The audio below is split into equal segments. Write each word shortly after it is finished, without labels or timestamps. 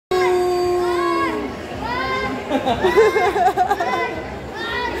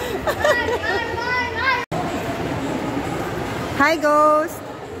Hi, Ghost.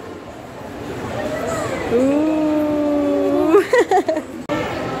 Ooh.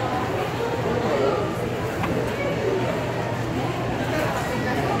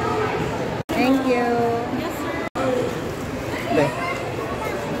 Thank you.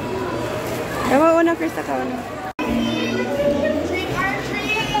 Kamu una, Christa, ka una.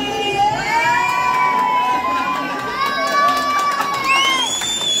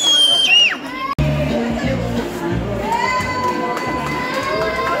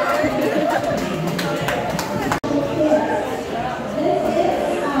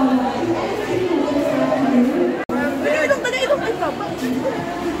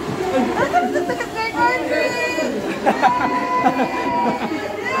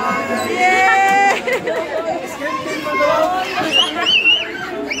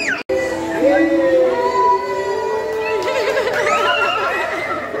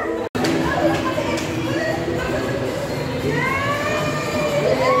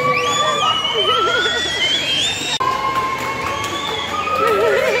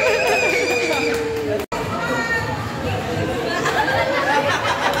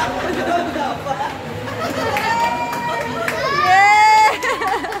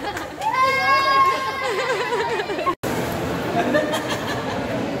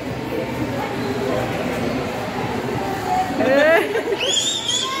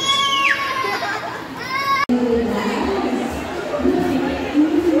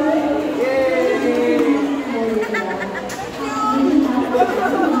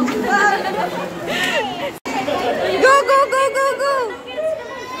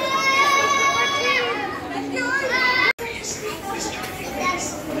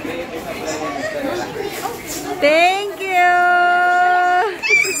 Thank you.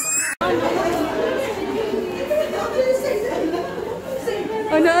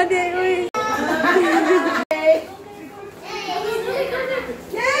 Ano ade, uy.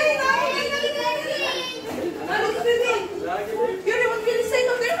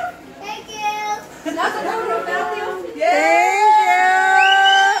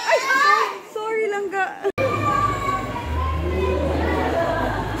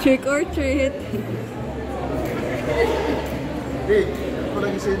 Trick or treat. Hey, ako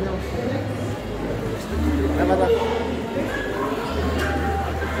lagi sa inyo. Tama ba?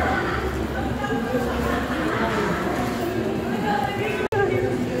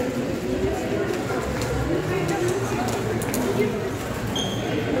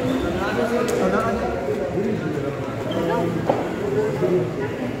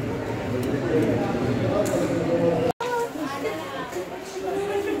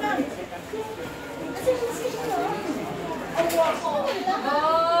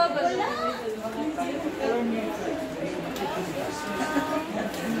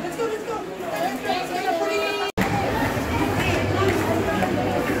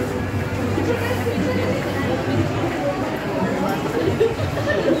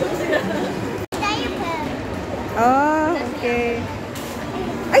 Oh, okay.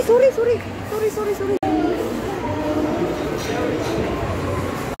 Ay, sorry.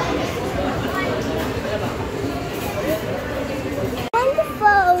 And the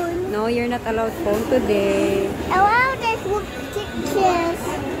phone. No, you're not allowed phone today. Allow this pictures.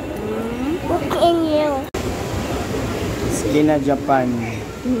 Look in you. Gina Japan.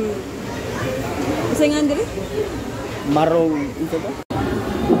 Kasi nga, Andre? Marong ito ba?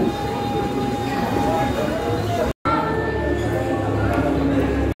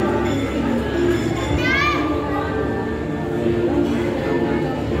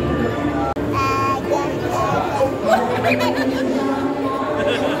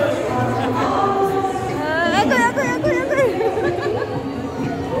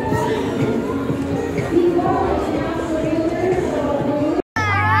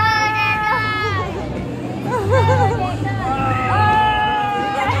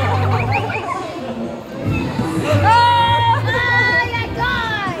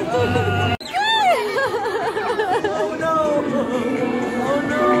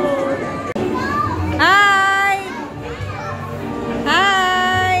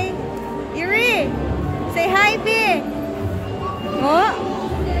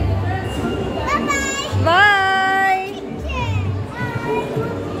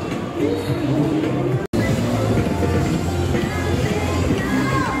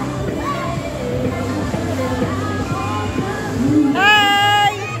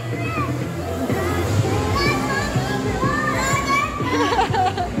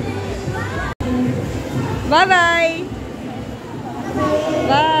 Bye-bye.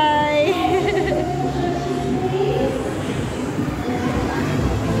 Bye.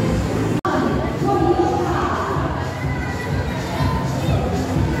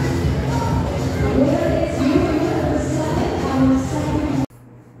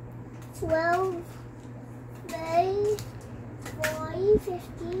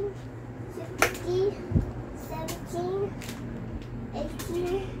 15, 16, 17,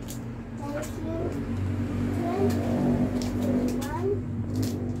 18, 19, 20, 21,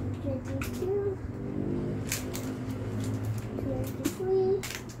 22, 23,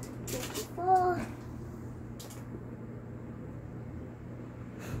 24.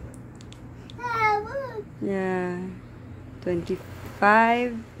 Yeah.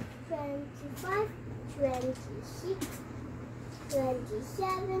 25. 25, 26,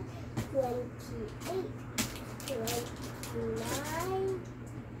 27, 28, 29,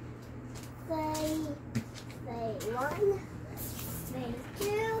 30, 31,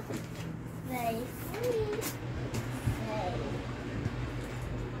 32, 33,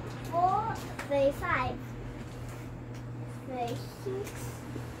 34, 35, 36,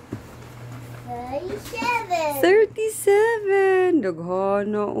 37. 37.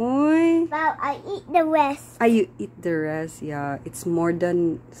 Daghana, oy. Well, I eat the rest. Ah, you eat the rest. Yeah, it's more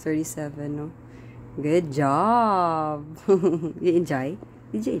than 37, no? Good job. You enjoy?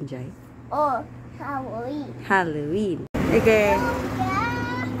 Did you enjoy? Oh, Halloween. Halloween. Okay.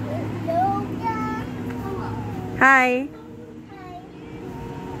 Yoga. Hi.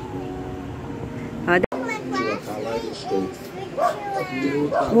 My classmate.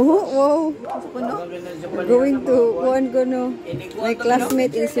 Whoa, whoa. We're going to one gono. My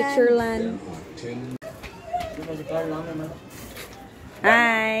classmate in Switzerland.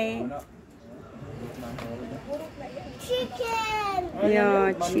 Hi. Chicken.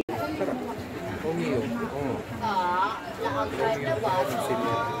 Yeah, chicken.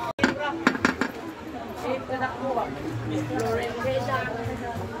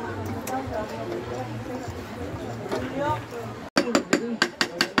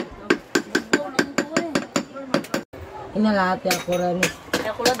 Inalate ako rin.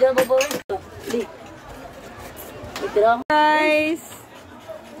 Guys.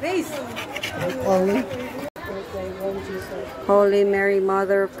 Holy Mary,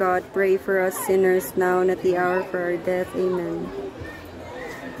 Mother of God, pray for us sinners now and at the hour of our death. Amen.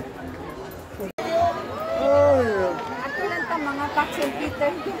 Oh. Ako lang ta mga Paxel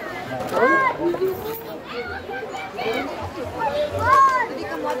Peter. Hindi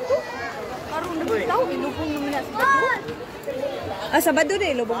ka mato. Karon na bitaw, ilubong naman na Sabado. Ah, Sabado na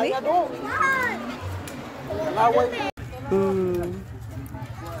ilubong eh?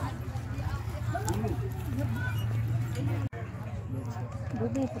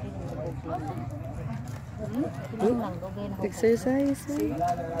 Exercise.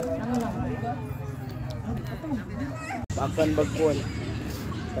 Akan bagkuan.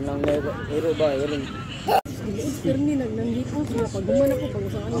 Kanang hero ba? Iring. Perni nanggipo siya pag guman ako pag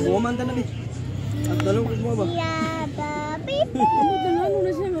saan. Ang woman ta na bi. Ang dalawig mo ba? Yeah, the people. Ano ganano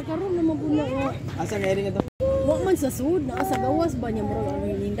na siya makaroon na mabuna nga. Asa nga iring ito? Wa man sa sud na sa gawas ba niya murag ang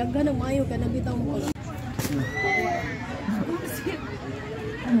hinindaghan ng maayo ka nabitaw mo.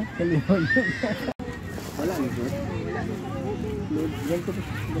 Wala ni good. Yan ko.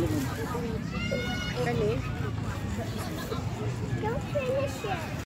 Kani? Don't finish it.